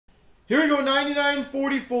Here we go,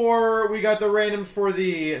 99.44. We got the randoms for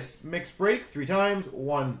the mixed break 3 times.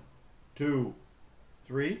 1, 2,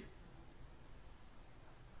 3.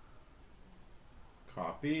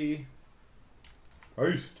 Copy.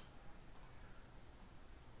 Paste.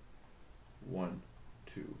 1,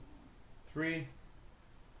 2, 3.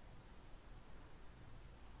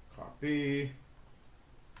 Copy.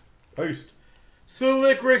 Paste.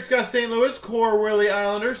 Slick Rick's got St. Louis. Core Willie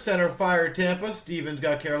Islanders. Center Fire Tampa. Stevens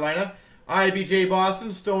got Carolina. IBJ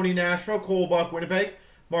Boston. Stoney Nashville. Colbuck Winnipeg.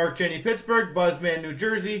 Mark Jenny Pittsburgh. Buzzman New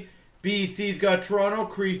Jersey. BC's got Toronto.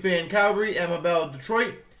 Cree-Fan Calgary. Emma Bell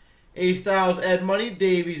Detroit. A Styles Ed Money.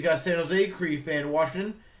 Davies got San Jose. Cree-Fan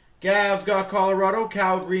Washington. Gav's got Colorado.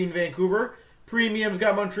 Cal Green Vancouver. Premium's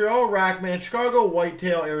got Montreal. Rackman Chicago.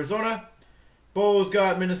 Whitetail Arizona. Bo's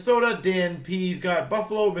got Minnesota. Dan P's got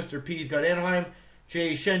Buffalo. Mr. P's got Anaheim.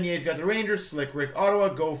 Jay Chenier's got the Rangers. Slick Rick Ottawa.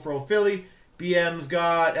 GoFro Philly. BM's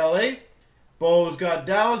got LA. Bo's got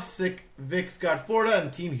Dallas. Sick Vic's got Florida.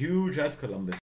 And Team Huge has Columbus.